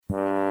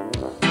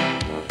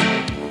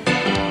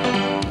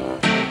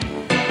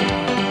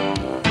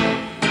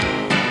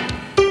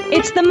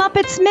It's the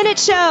Muppets Minute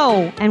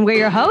Show, and we're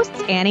your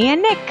hosts, Annie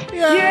and Nick.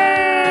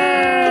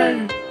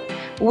 Yay!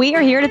 We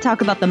are here to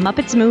talk about the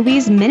Muppets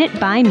movies minute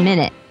by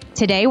minute.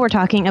 Today, we're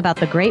talking about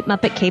the Great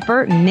Muppet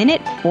Caper, Minute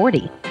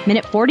 40.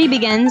 Minute 40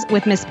 begins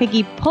with Miss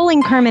Piggy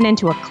pulling Kermit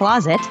into a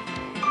closet,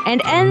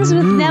 and ends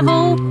with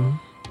Neville...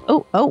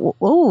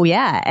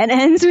 and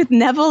ends with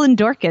Neville and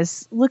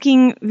Dorcas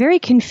looking very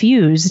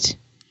confused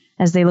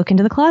as they look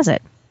into the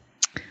closet.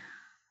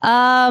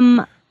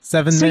 7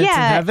 minutes in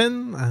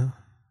heaven?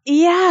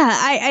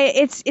 Yeah,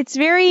 it's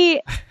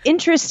very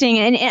interesting,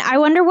 and I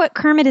wonder what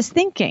Kermit is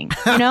thinking,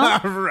 you know?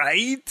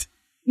 Right?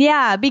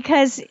 Yeah,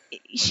 because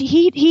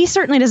he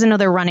certainly doesn't know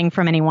they're running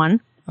from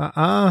anyone.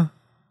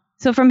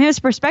 So from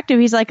his perspective,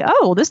 he's like,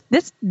 oh,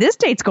 this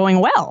date's going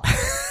well.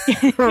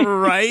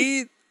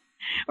 Right?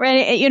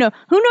 Right, you know,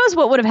 who knows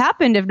what would have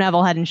happened if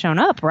Neville hadn't shown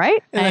up,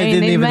 right? And I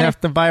didn't even have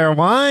to buy her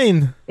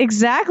wine.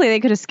 Exactly, they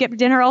could have skipped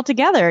dinner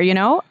altogether, you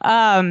know?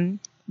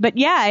 But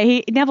yeah,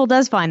 Neville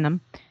does find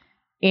them.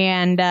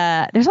 And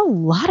there's a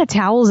lot of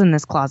towels in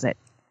this closet.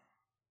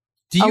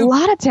 A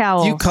lot of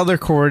towels. Do you color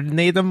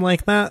coordinate them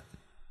like that?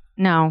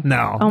 No.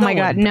 No. Oh my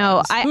God,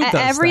 no.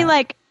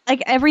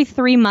 Every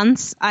 3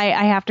 months, I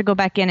have to go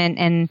back in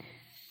and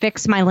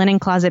fix my linen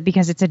closet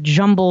because it's a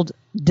jumbled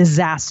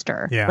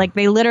disaster. Yeah. Like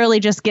they literally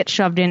just get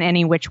shoved in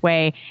any which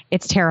way.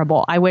 It's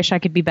terrible. I wish I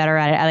could be better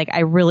at it.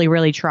 I really,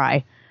 really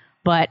try.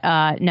 But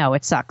no,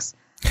 it sucks.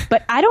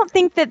 But I don't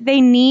think that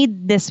they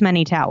need this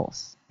many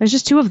towels. There's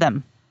just 2 of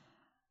them.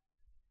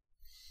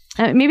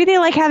 Maybe they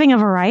like having a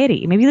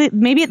variety. Maybe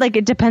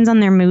it depends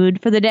on their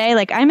mood for the day.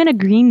 Like I'm in a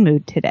green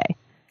mood today.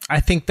 I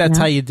think that's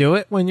how you do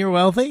it when you're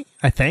wealthy.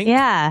 I think.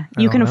 Yeah,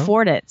 you can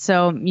afford it,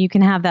 so you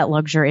can have that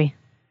luxury.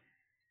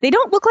 They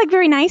don't look like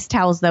very nice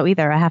towels though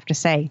either. I have to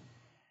say.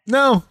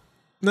 No.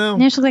 They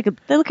just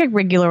look like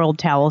regular old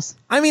towels.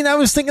 I mean, I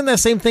was thinking the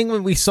same thing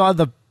when we saw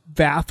the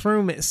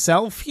bathroom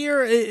itself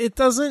here. It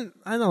doesn't.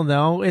 I don't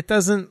know. It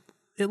doesn't.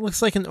 It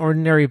looks like an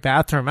ordinary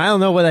bathroom. I don't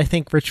know what I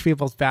think rich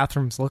people's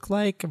bathrooms look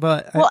like,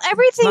 but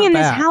everything in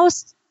this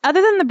house,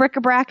 other than the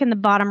bric-a-brac in the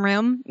bottom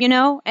room, you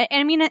know,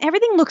 I mean,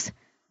 everything looks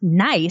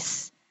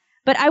nice,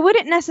 but I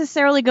wouldn't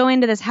necessarily go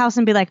into this house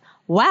and be like,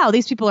 wow,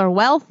 these people are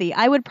wealthy.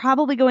 I would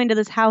probably go into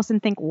this house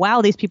and think,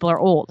 wow, these people are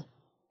old.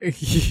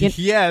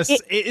 Yes,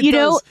 it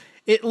does.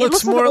 It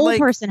looks more like an like old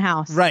person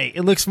house. Right.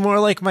 It looks more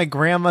like my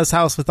grandma's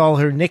house with all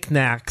her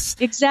knickknacks.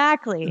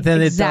 Exactly.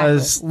 Than it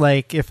does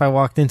like if I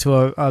walked into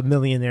a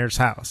millionaire's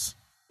house.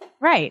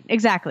 Right.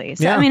 Exactly.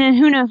 So, I mean, and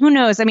who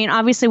knows? I mean,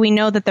 obviously we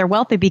know that they're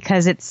wealthy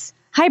because it's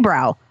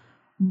highbrow,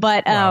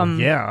 but,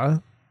 yeah.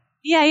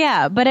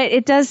 Yeah. But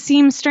it does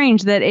seem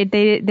strange that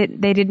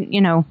they didn't,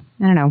 you know,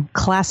 I don't know,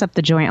 class up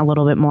the joint a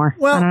little bit more.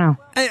 Well, I don't know.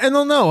 I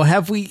don't know.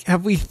 Have we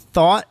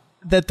thought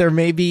that there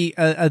may be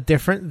a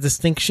different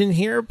distinction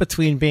here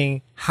between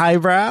being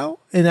highbrow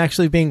and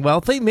actually being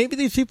wealthy? Maybe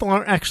these people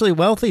aren't actually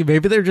wealthy.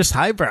 Maybe they're just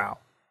highbrow.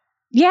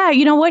 Yeah,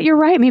 you know what? You're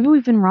right. Maybe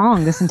we've been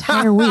wrong this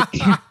entire week.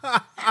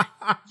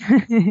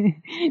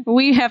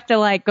 We have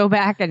to go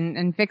back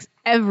and fix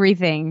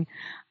everything.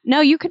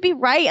 No, you could be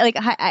right.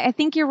 I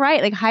think you're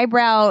right. Like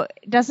highbrow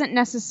doesn't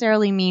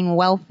necessarily mean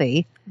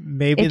wealthy.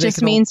 Maybe it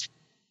just means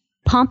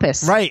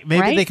pompous. Right.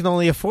 Maybe they can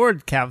only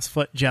afford calf's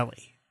foot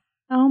jelly.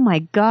 Oh my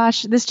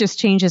gosh, this just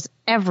changes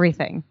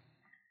everything.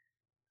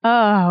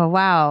 Oh,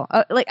 wow.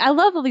 I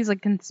love all these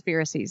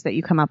conspiracies that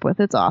you come up with.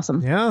 It's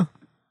awesome. Yeah.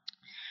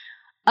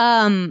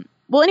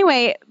 Well,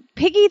 anyway,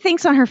 Piggy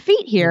thinks on her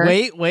feet here.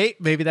 Wait.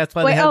 Maybe that's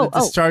why they had to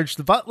discharge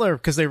the butler,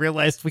 because they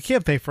realized we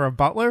can't pay for a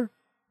butler.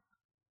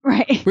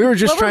 Right. We were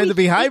just trying to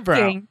be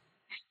highbrow.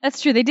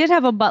 That's true. They did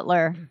have a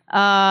butler.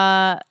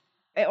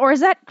 Or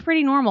is that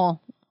pretty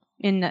normal?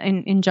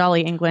 In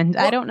jolly England,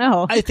 well, I don't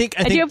know. I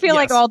do feel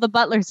like all the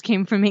butlers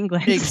came from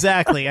England.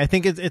 Exactly. I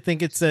think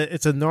it's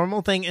a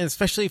normal thing, and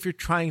especially if you're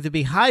trying to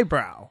be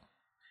highbrow,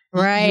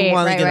 right? You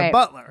want to get a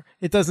butler.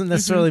 It doesn't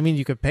necessarily mean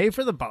you could pay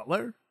for the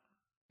butler.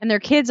 And their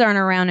kids aren't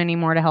around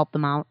anymore to help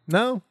them out.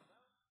 No.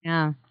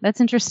 Yeah,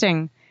 that's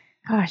interesting.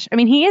 Gosh, I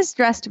mean, he is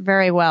dressed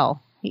very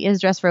well.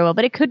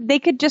 But they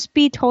could just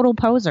be total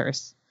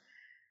posers.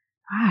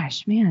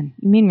 Gosh, man,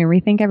 you made me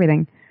rethink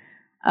everything.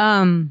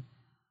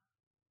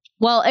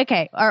 Well,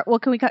 okay. Well,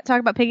 can we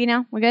talk about Piggy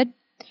now? We good?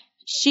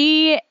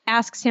 She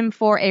asks him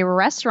for a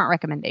restaurant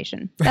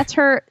recommendation. That's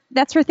her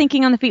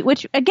thinking on the feet,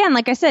 which, again,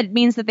 like I said,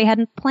 means that they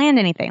hadn't planned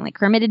anything. Like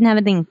Kermit didn't have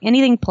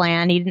anything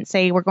planned. He didn't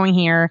say we're going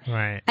here.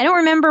 Right. I don't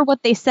remember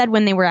what they said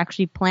when they were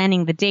actually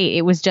planning the date.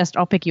 It was just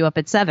I'll pick you up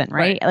at 7,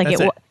 right?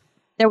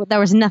 There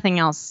was nothing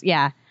else.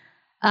 Yeah.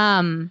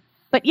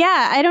 But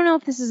yeah, I don't know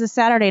if this is a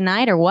Saturday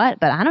night or what,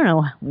 but I don't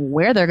know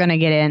where they're going to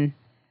get in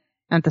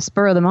at the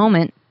spur of the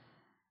moment.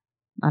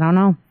 I don't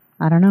know.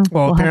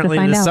 Well, we'll apparently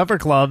the supper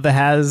club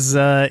has,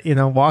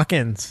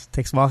 walk-ins.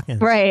 Takes walk-ins.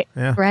 Right.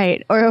 Yeah.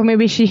 Right. Or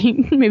maybe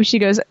she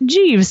goes,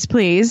 Jeeves,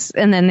 please.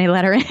 And then they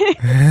let her in.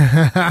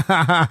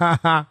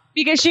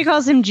 Because she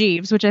calls him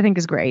Jeeves, which I think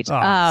is great.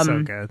 Oh,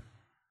 so good.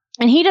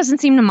 And he doesn't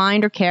seem to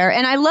mind or care.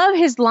 And I love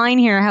his line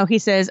here, how he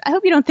says, I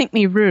hope you don't think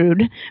me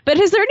rude, but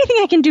is there anything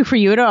I can do for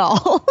you at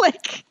all?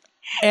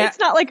 It's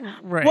not like,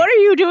 right. What are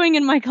you doing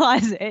in my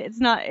closet? It's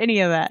not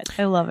any of that.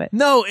 I love it.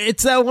 No,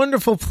 it's that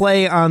wonderful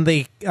play on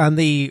the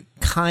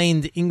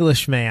kind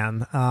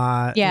Englishman.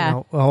 Yeah.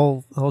 You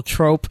know, whole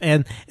trope.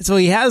 And so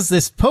he has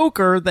this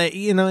poker that,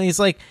 you know, he's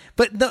like,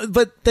 but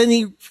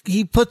then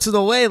he puts it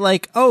away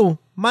like, oh,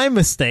 my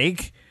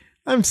mistake.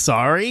 I'm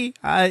sorry.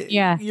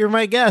 You're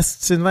my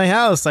guests in my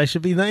house. I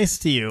should be nice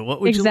to you. What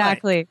would you like?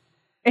 Exactly.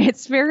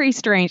 It's very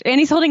strange. And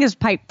he's holding his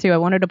pipe, too. I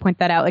wanted to point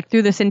that out. Like,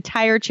 through this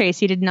entire chase,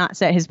 he did not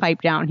set his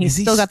pipe down. He's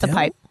still got the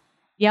pipe.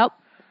 Yep.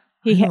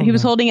 He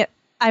was holding it.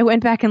 I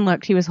went back and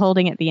looked. He was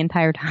holding it the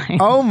entire time.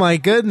 Oh, my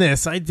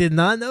goodness. I did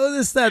not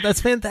notice that.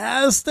 That's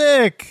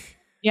fantastic.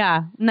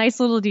 Yeah.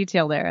 Nice little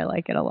detail there. I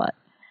like it a lot.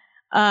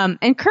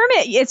 And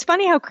Kermit, it's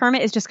funny how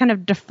Kermit is just kind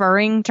of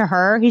deferring to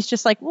her. He's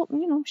just like, well,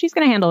 you know, she's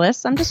going to handle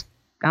this.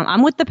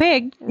 I'm with the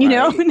pig, you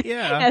know?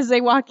 Yeah. As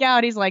they walk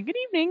out, he's like, good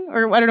evening.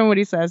 Or I don't know what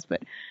he says,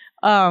 but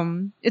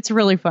it's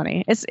really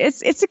funny.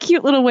 It's a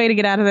cute little way to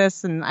get out of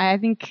this. And I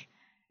think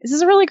this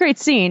is a really great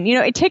scene. You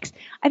know, I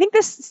think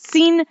this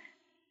scene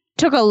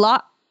took a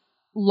lot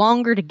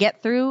longer to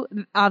get through,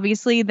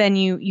 obviously, than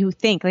you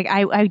think. Like,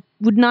 I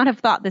would not have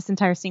thought this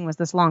entire scene was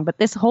this long, but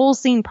this whole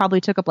scene probably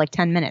took up like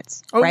 10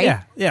 minutes. Oh, right?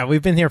 yeah. Yeah.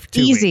 We've been here for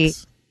 2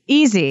 weeks.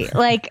 Easy.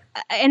 Like,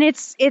 and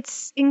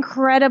it's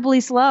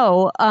incredibly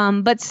slow,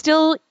 but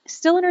still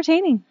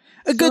entertaining.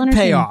 A good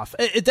payoff.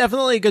 It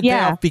definitely a good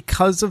payoff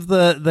because of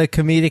the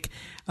comedic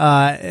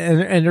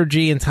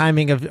energy and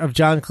timing of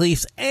John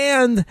Cleese.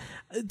 And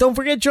don't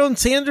forget Joan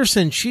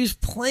Sanderson. She's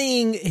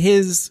playing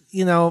his,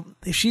 you know,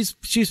 she's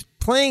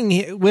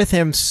playing with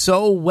him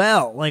so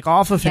well, like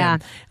off of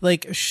him.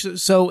 Like,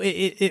 so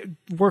it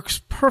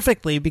works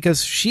perfectly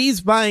because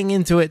she's buying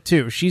into it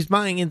too. She's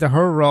buying into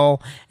her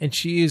role, and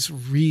she's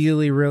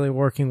really, really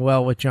working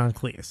well with John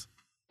Cleese.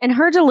 And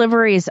her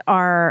deliveries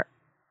are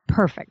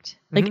perfect.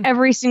 Like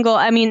every single,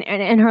 I mean,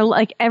 and her,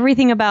 like,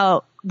 everything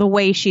about the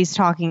way she's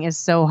talking is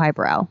so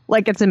highbrow.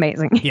 Like, it's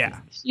amazing. Yeah.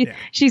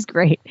 She's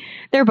great.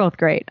 They're both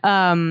great.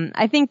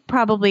 I think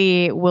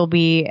probably we'll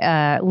be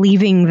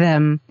leaving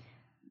them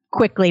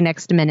quickly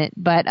next minute,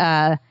 but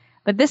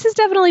this has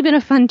definitely been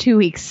a fun 2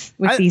 weeks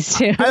with these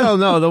two. I don't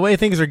know. The way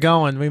things are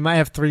going, we might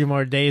have 3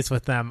 more days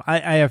with them.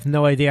 I have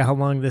no idea how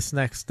long this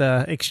next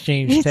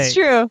exchange takes.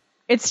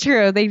 It's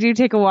true. They do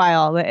take a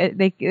while.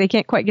 They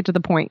can't quite get to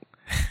the point.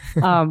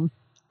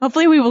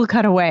 Hopefully we will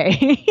cut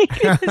away.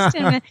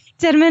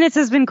 10 minutes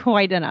has been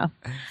quite enough.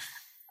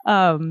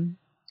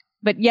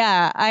 But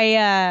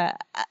yeah,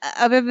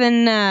 other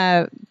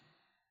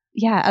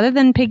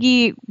than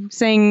Piggy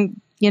saying,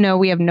 you know,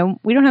 we don't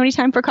have any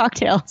time for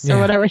cocktails or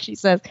whatever she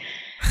says.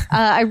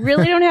 I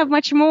really don't have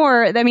much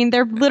more. I mean,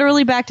 they're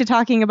literally back to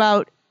talking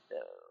about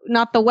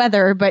not the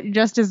weather, but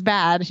just as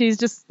bad. She's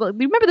just,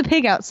 remember the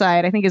pig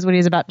outside, I think is what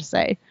he's about to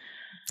say.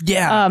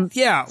 Yeah.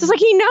 So it's like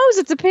he knows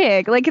it's a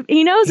pig. Like,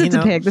 he knows it's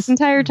a pig this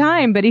entire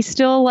time, but he's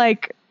still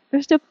like,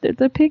 there's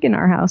the pig in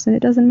our house and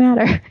it doesn't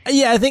matter.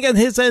 Yeah, I think on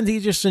his end, he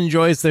just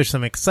enjoys there's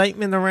some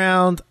excitement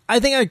around. I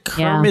think on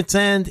Kermit's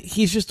end,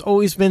 he's just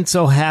always been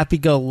so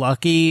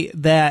happy-go-lucky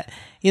that,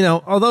 you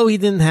know, although he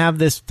didn't have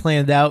this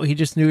planned out, he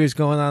just knew he was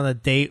going on a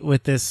date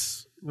with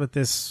this,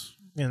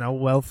 you know,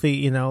 wealthy,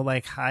 you know,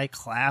 like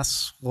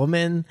high-class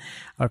woman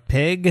or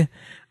pig.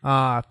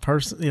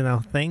 Person, you know,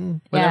 thing,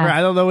 whatever.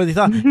 I don't know what he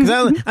thought.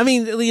 Because I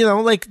mean, you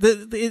know, like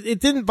it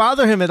didn't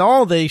bother him at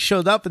all. They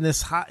showed up and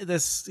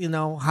this, you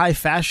know, high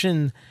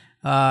fashion,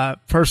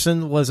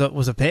 person was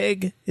a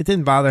pig. It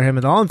didn't bother him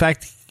at all. In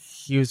fact,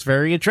 he was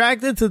very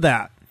attracted to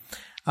that.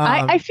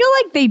 I feel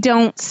like they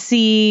don't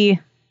see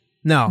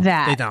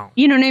that. They don't.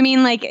 You know what I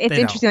mean? Like, it's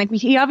interesting. Like,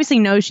 he obviously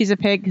knows she's a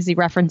pig because he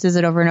references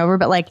it over and over,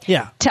 but like,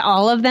 to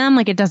all of them,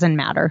 like, it doesn't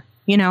matter,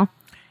 you know?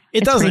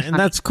 It doesn't, and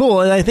that's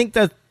cool. And I think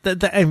that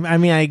I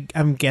mean,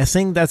 I'm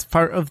guessing that's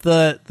part of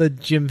the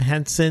Jim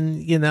Henson,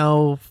 you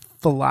know,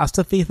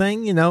 philosophy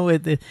thing. You know,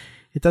 it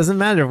doesn't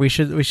matter. We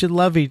should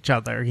love each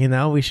other. You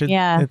know, we should.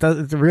 Yeah.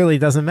 It really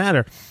doesn't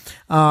matter.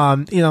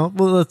 You know,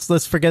 well,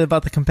 let's forget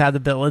about the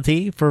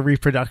compatibility for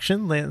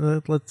reproduction.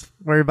 Let's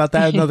worry about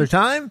that another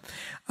time.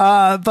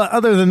 But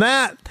other than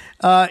that,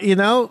 you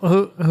know,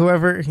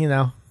 whoever, you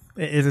know.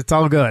 It's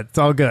all good. It's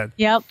all good.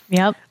 Yep.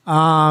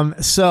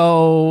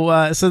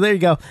 So there you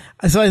go.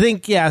 So I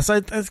think,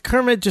 so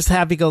Kermit just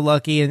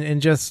happy-go-lucky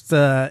and just,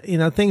 you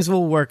know, things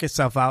will work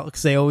itself out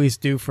because they always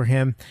do for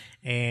him.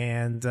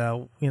 And,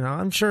 you know,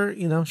 I'm sure,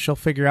 you know, she'll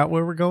figure out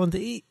where we're going to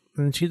eat.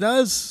 And she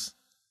does.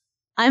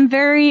 I'm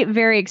very,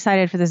 very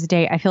excited for this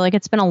date. I feel like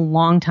it's been a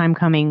long time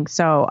coming.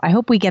 So I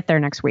hope we get there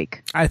next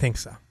week. I think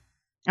so.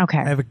 Okay.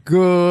 I have a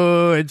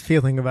good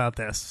feeling about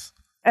this.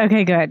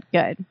 Okay, good.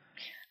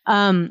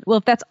 Well,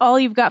 if that's all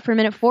you've got for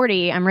minute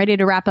 40, I'm ready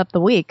to wrap up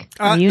the week.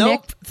 Nope.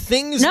 Nick?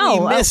 Things we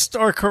missed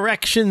or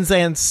corrections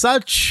and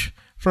such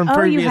from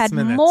previous minutes. Oh,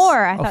 you had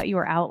more. I thought you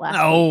were out last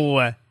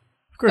week.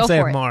 Of course I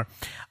have more.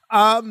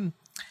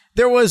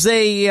 There was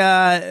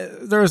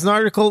an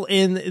article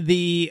in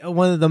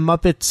one of the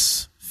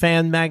Muppets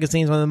fan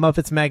magazines, one of the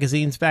Muppets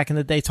magazines back in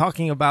the day,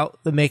 talking about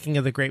the making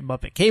of the Great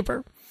Muppet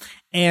Caper.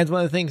 And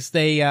one of the things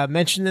they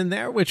mentioned in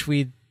there, which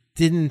we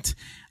didn't,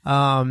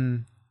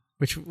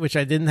 which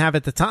I didn't have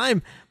at the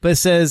time, but it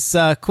says,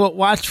 quote,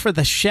 watch for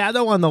the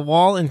shadow on the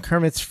wall in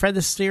Kermit's Fred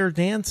Astaire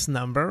dance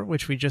number,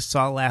 which we just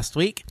saw last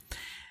week.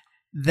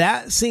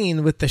 That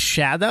scene with the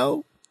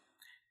shadow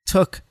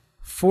took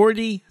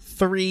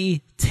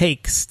 43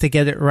 takes to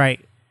get it right.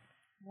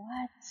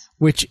 What?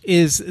 Which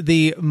is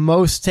the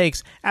most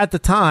takes at the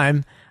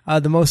time,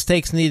 the most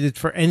takes needed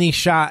for any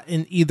shot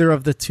in either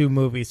of the two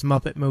movies,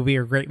 Muppet Movie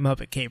or Great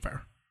Muppet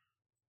Caper.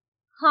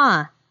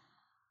 Huh.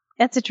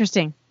 That's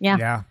interesting. Yeah.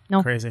 Yeah.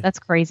 No, crazy. That's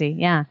crazy.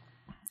 Yeah.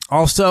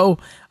 Also,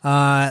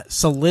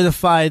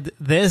 solidified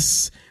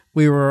this.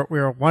 We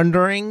were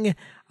wondering,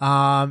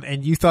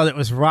 and you thought it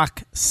was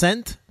Rock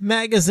Scent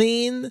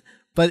magazine,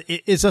 but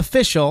it is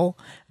official.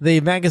 The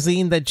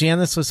magazine that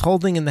Janice was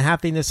holding in the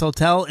Happiness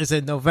Hotel is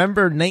a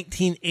November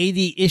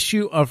 1980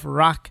 issue of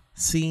Rock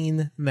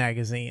Scene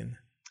magazine.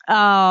 Oh,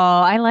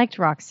 I liked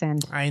Rock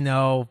Scent. I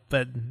know,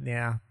 but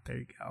yeah, there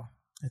you go.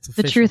 It's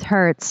official. The truth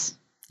hurts.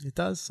 It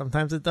does.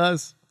 Sometimes it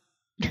does.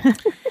 All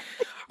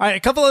right, a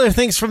couple other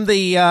things from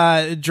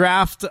the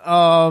draft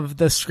of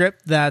the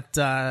script that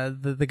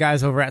the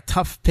guys over at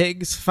Tough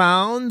Pigs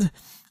found.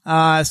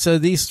 So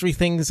these three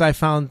things I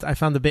found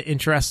a bit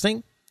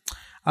interesting.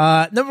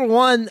 Number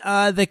one,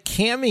 the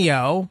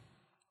cameo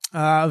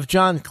of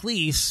John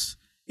Cleese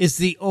is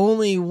the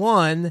only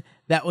one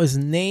that was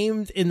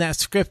named in that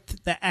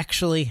script that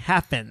actually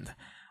happened.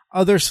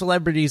 Other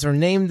celebrities are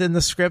named in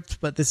the script,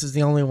 but this is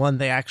the only one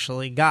they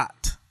actually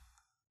got.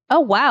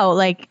 Oh, wow.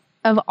 Like,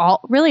 of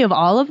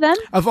all of them?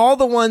 Of all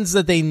the ones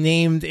that they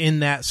named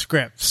in that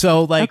script.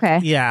 So, like, okay.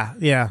 Yeah.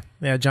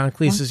 John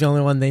Cleese is the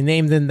only one they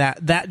named in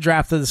that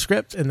draft of the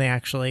script, and it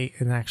actually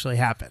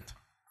happened.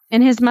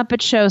 And his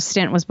Muppet Show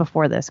stint was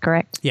before this,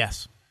 correct?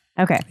 Yes.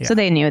 Okay, yeah. So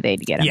they knew they'd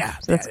get him. Yeah,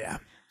 so yeah.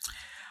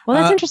 Well,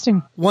 that's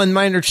interesting. One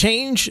minor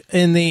change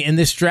in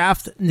this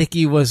draft: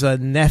 Nicky was a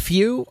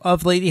nephew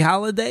of Lady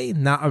Holiday,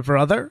 not a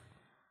brother.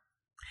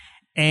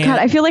 And God,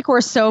 I feel like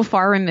we're so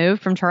far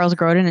removed from Charles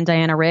Grodin and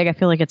Diana Rigg. I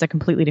feel like it's a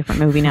completely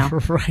different movie now.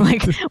 Right.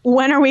 Like,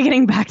 when are we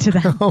getting back to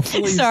that? Oh,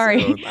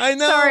 Sorry. soon. I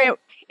know. Sorry.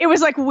 It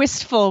was like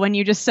wistful when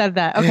you just said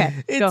that.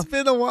 Okay. It's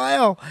been a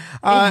while.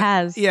 It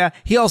has. Yeah.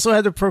 He also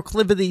had a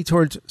proclivity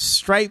towards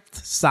striped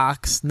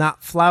socks,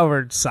 not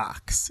flowered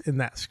socks in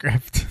that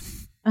script.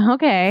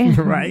 Okay.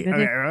 Right.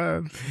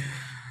 Okay.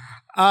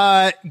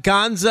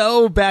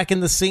 Gonzo back in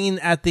the scene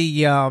at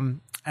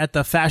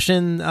the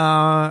fashion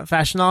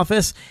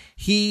office.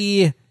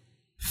 He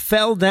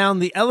fell down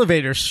the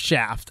elevator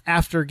shaft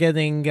after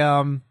getting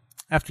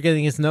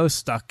his nose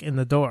stuck in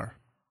the door.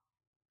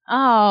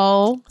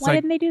 Oh, why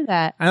didn't they do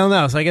that? I don't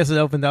know. So I guess it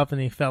opened up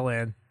and he fell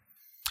in.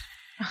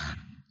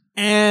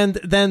 And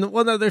then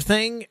one other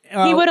thing.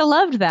 He would have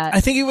loved that.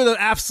 I think he would have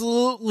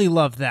absolutely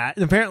loved that.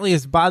 And apparently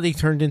his body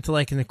turned into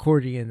like an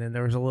accordion, and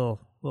there was a little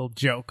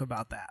joke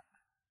about that.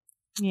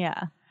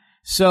 Yeah.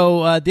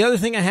 So the other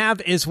thing I have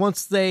is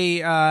once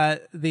the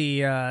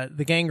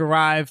gang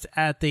arrived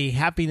at the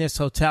Happiness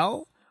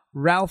Hotel,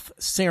 Ralph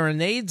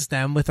serenades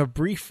them with a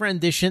brief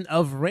rendition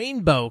of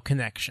Rainbow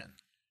Connection.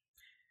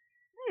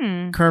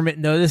 Kermit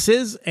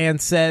notices and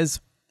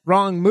says,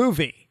 "Wrong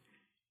movie."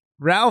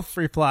 Ralph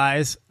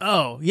replies,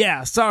 "Oh,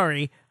 yeah,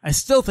 sorry. I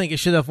still think it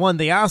should have won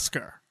the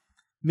Oscar."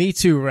 "Me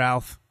too,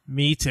 Ralph.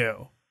 Me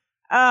too."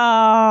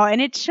 Oh,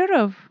 and it should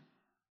have.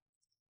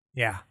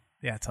 Yeah,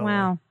 totally.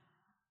 Wow.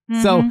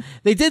 So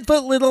they did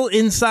put little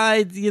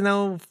inside,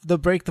 the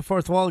break the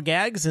fourth wall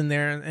gags in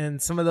there,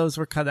 and some of those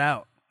were cut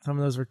out. Some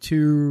of those were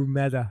too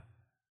meta.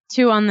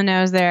 Too on the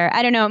nose there.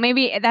 I don't know.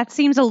 Maybe that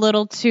seems a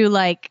little too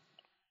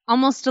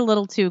almost a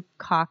little too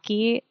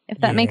cocky, if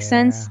that makes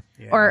sense.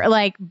 Yeah. Or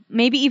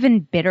maybe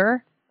even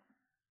bitter.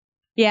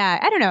 Yeah,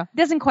 I don't know. It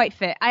doesn't quite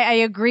fit. I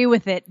agree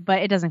with it,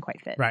 but it doesn't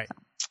quite fit. Right. So,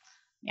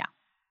 yeah.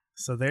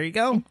 So there you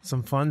go.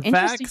 Some fun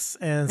facts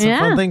and some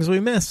fun things we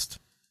missed.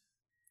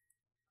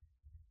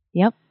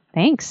 Yep.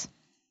 Thanks.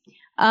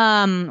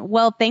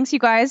 Well, thanks you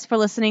guys for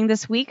listening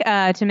this week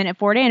to Minute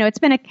 40. I know it's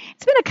been a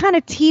kind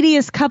of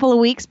tedious couple of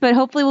weeks, but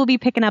hopefully we'll be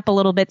picking up a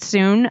little bit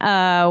soon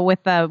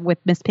with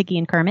Miss Piggy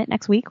and Kermit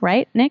next week,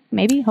 right, Nick?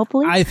 Maybe,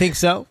 hopefully. I think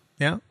so.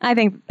 Yeah. I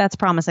think that's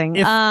promising.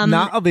 If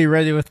not, I'll be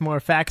ready with more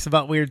facts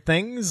about weird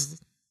things.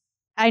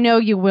 I know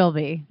you will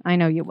be.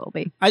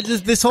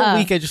 This whole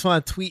week I just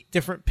want to tweet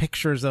different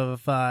pictures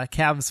of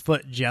calf's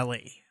foot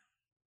jelly.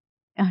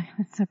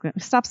 That's so good.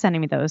 Stop sending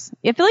me those.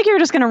 I feel like you're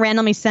just going to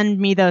randomly send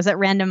me those at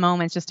random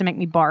moments just to make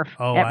me barf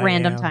at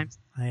random times.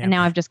 And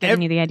now I've just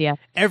given you the idea.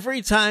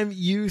 Every time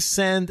you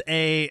send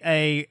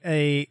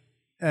a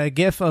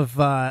gif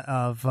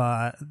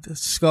of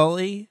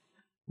Scully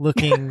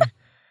looking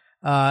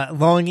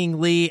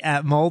longingly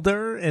at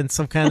Mulder and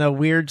some kind of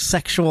weird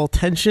sexual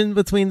tension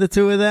between the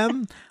two of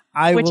them,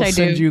 I will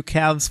send you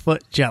calf's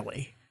foot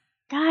jelly.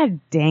 God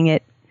dang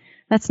it.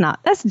 That's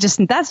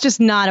just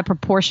not a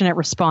proportionate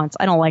response.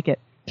 I don't like it.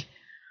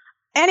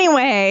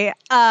 Anyway,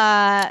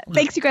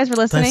 thanks you guys for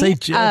listening. Did I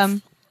say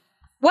GIF?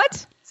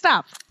 What?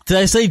 Stop. Did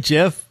I say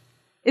GIF?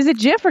 Is it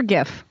GIF or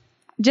GIF?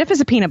 GIF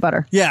is a peanut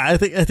butter. Yeah, I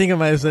think I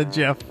might have said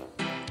GIF.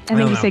 I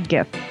think you said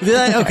GIF. Did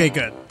I? Okay,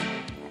 good.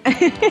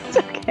 It's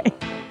okay.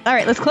 All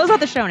right, let's close out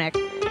the show, Nick.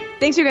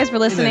 Thanks you guys for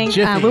listening.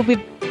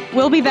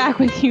 We'll be back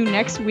with you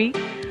next week.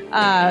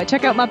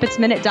 Check out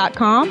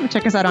MuppetsMinute.com.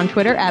 Check us out on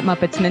Twitter at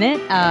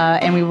MuppetsMinute.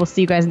 And we will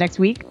see you guys next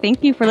week.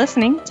 Thank you for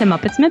listening to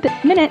Muppets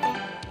Minute.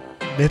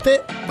 Nip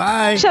it.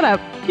 Bye. Shut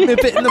up. Nip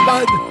it in the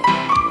bud.